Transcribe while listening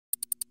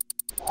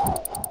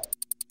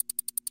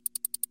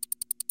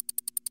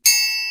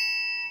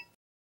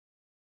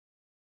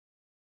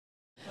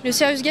Le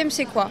serious game,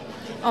 c'est quoi?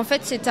 En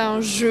fait, c'est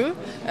un jeu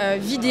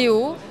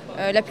vidéo,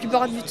 la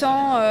plupart du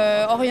temps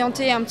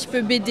orienté un petit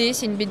peu BD,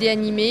 c'est une BD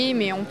animée,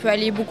 mais on peut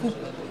aller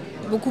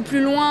beaucoup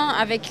plus loin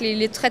avec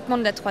les traitements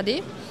de la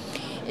 3D.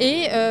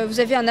 Et vous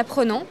avez un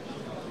apprenant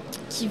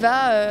qui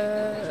va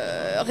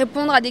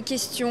répondre à des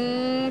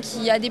questions,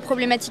 qui a des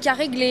problématiques à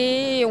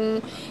régler.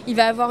 Il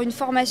va avoir une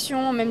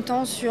formation en même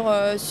temps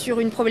sur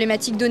une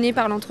problématique donnée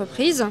par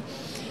l'entreprise.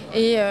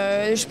 Et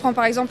je prends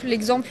par exemple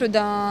l'exemple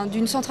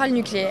d'une centrale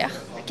nucléaire.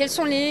 Quels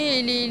sont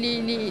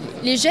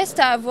les gestes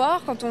à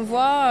avoir quand on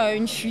voit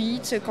une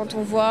fuite, quand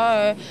on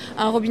voit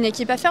un robinet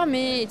qui n'est pas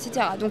fermé,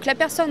 etc. Donc la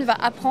personne va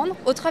apprendre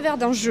au travers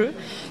d'un jeu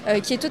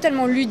qui est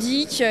totalement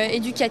ludique,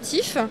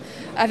 éducatif,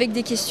 avec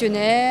des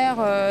questionnaires,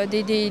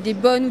 des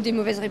bonnes ou des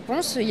mauvaises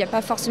réponses. Il n'y a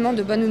pas forcément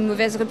de bonnes ou de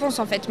mauvaises réponses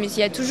en fait, mais il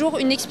y a toujours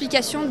une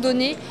explication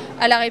donnée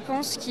à la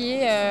réponse qui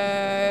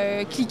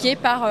est cliquée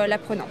par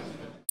l'apprenant.